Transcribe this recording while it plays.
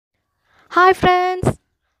Hi friends,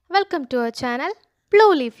 welcome to our channel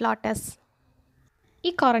Blue Leaf Lotus. ഈ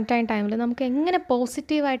quarantine ടൈമിൽ നമുക്ക് എങ്ങനെ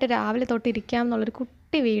പോസിറ്റീവായിട്ട് രാവിലെ തൊട്ട് ഇരിക്കാം എന്നുള്ളൊരു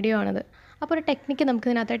കുട്ടി വീഡിയോ ആണിത്. അപ്പോൾ ഒരു ടെക്നിക്ക് നമുക്ക്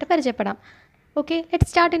ഇതിനകത്തായിട്ട് പരിചയപ്പെടാം. Okay, let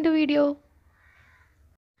start in to video.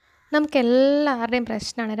 നമുക്ക് എല്ലാവരുടെയും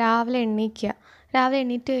പ്രശ്നമാണ് രാവിലെ എണീക്കുക. രാവിലെ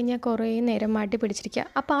എണീറ്റ് കഴിഞ്ഞാൽ കുറേ നേരം മടി പിടിച്ചിരിക്കുക.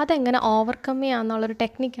 അപ്പോൾ അതെങ്ങനെ ഓവർകം ചെയ്യാമെന്നുള്ളൊരു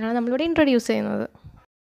ടെക്നിക്കാണ് നമ്മളിവിടെ ഇൻട്രൊഡ്യൂസ് ചെയ്യുന്നത്.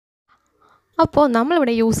 അപ്പോൾ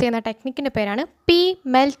നമ്മളിവിടെ യൂസ് ചെയ്യുന്ന ടെക്നിക്കിൻ്റെ പേരാണ്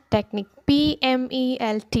melt technique.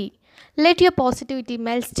 PMELT. Let your positivity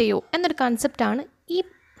melt ചെയ്യൂ എന്നൊരു കൺസെപ്റ്റാണ് ഈ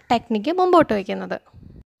ടെക്നിക്ക് മുമ്പോട്ട് വയ്ക്കുന്നത്.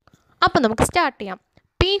 അപ്പോൾ നമുക്ക് സ്റ്റാർട്ട് ചെയ്യാം.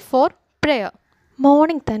 P four prayer.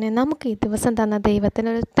 മോർണിംഗ് തന്നെ നമുക്ക് ഈ ദിവസം തന്ന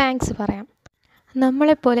ദൈവത്തിനൊരു താങ്ക്സ് പറയാം.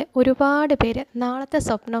 നമ്മളെപ്പോലെ ഒരുപാട് പേര് നാളത്തെ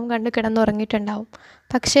സ്വപ്നം കണ്ട് കിടന്നുറങ്ങിയിട്ടുണ്ടാവും.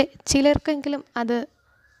 പക്ഷേ ചിലർക്കെങ്കിലും അത്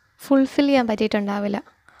ഫുൾഫിൽ ചെയ്യാൻ പറ്റിയിട്ടുണ്ടാവില്ല.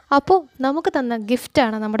 അപ്പോൾ നമുക്ക് തന്ന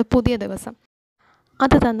ഗിഫ്റ്റാണ് നമ്മുടെ പുതിയ ദിവസം.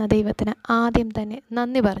 അത് തന്ന ദൈവത്തിന് ആദ്യം തന്നെ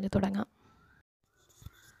നന്ദി പറഞ്ഞു തുടങ്ങാം.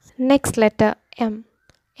 Next letter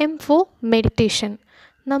M four meditation.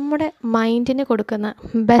 നമ്മുടെ മൈൻഡിന് കൊടുക്കുന്ന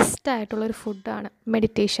ബെസ്റ്റായിട്ടുള്ളൊരു ഫുഡാണ്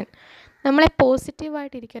മെഡിറ്റേഷൻ. നമ്മളെ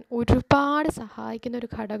പോസിറ്റീവായിട്ടിരിക്കാൻ ഒരുപാട് സഹായിക്കുന്ന ഒരു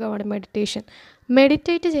ഘടകമാണ് മെഡിറ്റേഷൻ.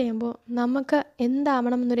 മെഡിറ്റേറ്റ് ചെയ്യുമ്പോൾ നമുക്ക്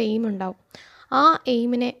എന്താവണം എന്നൊരു എയിം ഉണ്ടാവും. ആ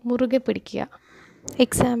എയിമിനെ മുറുകെ പിടിക്കുക.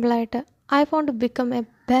 എക്സാമ്പിളായിട്ട് I want to become A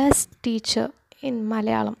best teacher in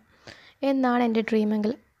Malayalam എന്നാണ് എൻ്റെ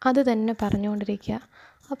ഡ്രീമെങ്കിൽ അത് തന്നെ പറഞ്ഞുകൊണ്ടിരിക്കുക.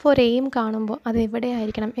 അപ്പോൾ ഒരു എയിം കാണുമ്പോൾ അത്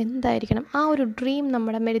എവിടെയായിരിക്കണം, എന്തായിരിക്കണം, ആ ഒരു ഡ്രീം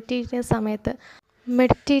നമ്മുടെ മെഡിറ്റേറ്റ് ചെയ്യുന്ന സമയത്ത്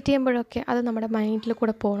മെഡിറ്റേറ്റ് ചെയ്യുമ്പോഴൊക്കെ അത് നമ്മുടെ മൈൻഡിൽ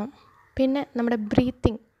കൂടെ പോകണം. പിന്നെ നമ്മുടെ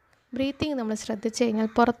ബ്രീത്തിങ് നമ്മൾ ശ്രദ്ധിച്ചു കഴിഞ്ഞാൽ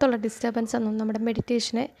പുറത്തുള്ള ഡിസ്റ്റർബൻസ് ഒന്നും നമ്മുടെ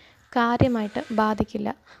മെഡിറ്റേഷനെ കാര്യമായിട്ട്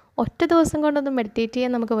ബാധിക്കില്ല. ഒറ്റ ദിവസം കൊണ്ടൊന്നും മെഡിറ്റേറ്റ്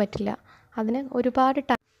ചെയ്യാൻ നമുക്ക് പറ്റില്ല. അതിന് ഒരുപാട്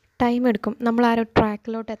ടൈം എടുക്കും നമ്മൾ ആ ഒരു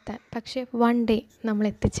ട്രാക്കിലോട്ട് എത്താൻ. പക്ഷേ വൺ ഡേ നമ്മൾ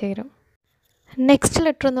എത്തിച്ചേരും. നെക്സ്റ്റ്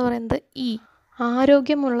ലെറ്റർ എന്ന് പറയുന്നത് E.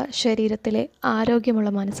 ആരോഗ്യമുള്ള ശരീരത്തിലെ ആരോഗ്യമുള്ള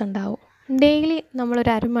മനസ്സുണ്ടാവും. ഡെയിലി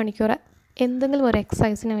നമ്മളൊരു അരമണിക്കൂർ എന്തെങ്കിലും ഒരു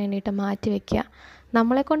എക്സസൈസിന് വേണ്ടിയിട്ട് മാറ്റി വയ്ക്കുക.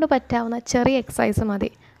 നമ്മളെക്കൊണ്ട് പറ്റാവുന്ന ചെറിയ എക്സസൈസ് മതി.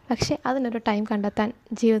 പക്ഷേ അതിനൊരു ടൈം കണ്ടെത്താൻ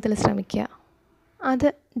ജീവിതത്തിൽ ശ്രമിക്കുക. അത്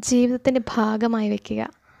ജീവിതത്തിൻ്റെ ഭാഗമായി വയ്ക്കുക.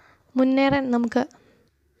 മുന്നേറാൻ നമുക്ക്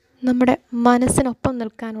നമ്മുടെ മനസ്സിനൊപ്പം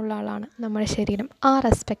നിൽക്കാനുള്ള ആളാണ് നമ്മുടെ ശരീരം. ആ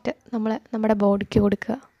റെസ്പെക്റ്റ് നമ്മൾ നമ്മുടെ ബോഡിക്ക്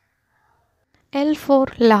കൊടുക്കുക. L four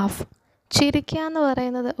laugh. ചിരിക്കുക എന്ന്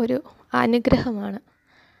പറയുന്നത് ഒരു അനുഗ്രഹമാണ്.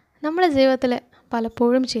 നമ്മുടെ ജീവിതത്തിൽ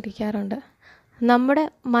പലപ്പോഴും ചിരിക്കാറുണ്ട്. നമ്മുടെ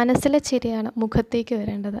മനസ്സിലെ ചിരിയാണ് മുഖത്തേക്ക്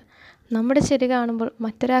വരേണ്ടത്. നമ്മുടെ ചിരി കാണുമ്പോൾ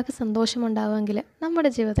മറ്റൊരാൾക്ക് സന്തോഷമുണ്ടാവുമെങ്കിൽ നമ്മുടെ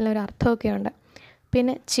ജീവിതത്തിൽ ഒരു അർത്ഥമൊക്കെ ഉണ്ട്.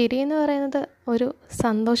 പിന്നെ ചിരി എന്ന് പറയുന്നത് ഒരു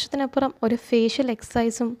സന്തോഷത്തിനപ്പുറം ഒരു ഫേഷ്യൽ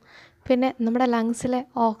എക്സസൈസും പിന്നെ നമ്മുടെ ലങ്സിലെ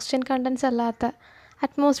ഓക്സിജൻ കണ്ടൻസ് അല്ലാത്ത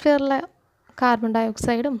അറ്റ്മോസ്ഫിയറിലെ കാർബൺ ഡൈ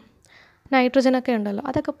ഓക്സൈഡും നൈട്രജനൊക്കെ ഉണ്ടല്ലോ,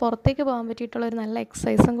 അതൊക്കെ പുറത്തേക്ക് പോകാൻ പറ്റിയിട്ടുള്ളൊരു നല്ല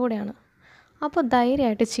എക്സസൈസും കൂടിയാണ്. അപ്പോൾ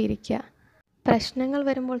ധൈര്യമായിട്ട് ചിരിക്കുക. പ്രശ്നങ്ങൾ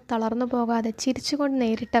വരുമ്പോൾ തളർന്നു പോകാതെ ചിരിച്ചുകൊണ്ട്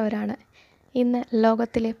നേരിട്ടവരാണ് ഇന്ന്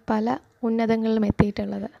ലോകത്തിലെ പല ഉന്നതങ്ങളിലും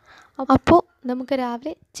എത്തിയിട്ടുള്ളത്. അപ്പോൾ നമുക്ക്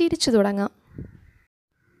രാവിലെ ചിരിച്ചു തുടങ്ങാം.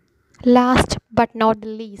 Last but not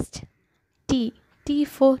the least, T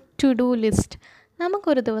four to do list.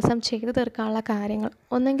 നമുക്കൊരു ദിവസം ചെയ്തു തീർക്കാനുള്ള കാര്യങ്ങൾ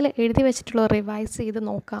ഒന്നെങ്കിൽ എഴുതി വെച്ചിട്ടുള്ള റിവൈസ് ചെയ്ത്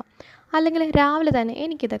നോക്കാം, അല്ലെങ്കിൽ രാവിലെ തന്നെ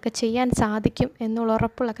എനിക്കിതൊക്കെ ചെയ്യാൻ സാധിക്കും എന്നുള്ള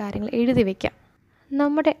ഉറപ്പുള്ള കാര്യങ്ങൾ എഴുതി വയ്ക്കാം.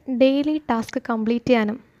 നമ്മുടെ ഡെയിലി ടാസ്ക് കംപ്ലീറ്റ്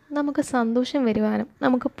ചെയ്യാനും നമുക്ക് സന്തോഷം വരുവാനും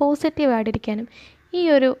നമുക്ക് പോസിറ്റീവായിട്ടിരിക്കാനും ഈ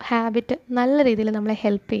ഒരു ഹാബിറ്റ് നല്ല രീതിയിൽ നമ്മളെ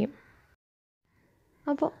ഹെൽപ്പ് ചെയ്യും.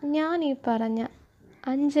 അപ്പോൾ ഞാൻ ഈ പറഞ്ഞ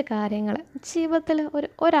 5 കാര്യങ്ങൾ ജീവിതത്തിൽ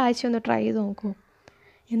ഒരാഴ്ച ഒന്ന് ട്രൈ ചെയ്ത് നോക്കൂ.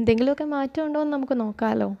 എന്തെങ്കിലുമൊക്കെ മാറ്റം ഉണ്ടോ എന്ന് നമുക്ക്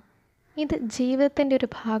നോക്കാമല്ലോ. ഇത് ജീവിതത്തിൻ്റെ ഒരു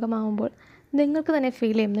ഭാഗമാകുമ്പോൾ നിങ്ങൾക്ക് തന്നെ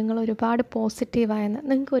ഫീൽ ചെയ്യും നിങ്ങൾ ഒരുപാട് പോസിറ്റീവായെന്ന്,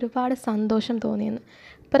 നിങ്ങൾക്ക് ഒരുപാട് സന്തോഷം തോന്നിയെന്ന്.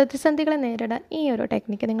 പ്രതിസന്ധികളെ നേരിടാൻ ഈ ഒരു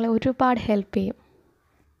ടെക്നിക്ക് നിങ്ങളെ ഒരുപാട് ഹെൽപ്പ് ചെയ്യും.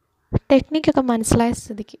 ടെക്നിക്കൊക്കെ മനസ്സിലായ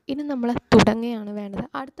സ്ഥിതിക്ക് ഇനി നമ്മൾ തുടങ്ങുകയാണ് വേണ്ടത്.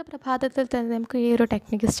 അടുത്ത പ്രഭാതത്തിൽ തന്നെ നമുക്ക് ഈ ഒരു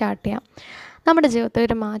ടെക്നിക്ക് സ്റ്റാർട്ട് ചെയ്യാം. നമ്മുടെ ജീവിതത്തിൽ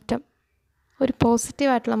ഒരു മാറ്റം, ഒരു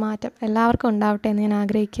പോസിറ്റീവായിട്ടുള്ള മാറ്റം എല്ലാവർക്കും ഉണ്ടാവട്ടെ എന്ന് ഞാൻ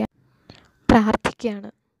പ്രാർത്ഥിക്കുകയാണ്.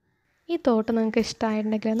 ഈ തോട്ട് നിങ്ങൾക്ക്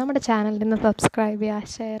ഇഷ്ടമായിട്ടുണ്ടെങ്കിൽ നമ്മുടെ ചാനലിൽ നിന്ന് സബ്സ്ക്രൈബ്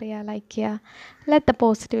ചെയ്യുക, ഷെയർ ചെയ്യുക, ലൈക്ക് ചെയ്യുക. ലെറ്റ് ദ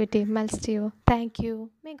പോസിറ്റിവിറ്റി മെൽറ്റ് ചെയ്യൂ. Thank you.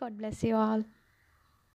 May God bless you all.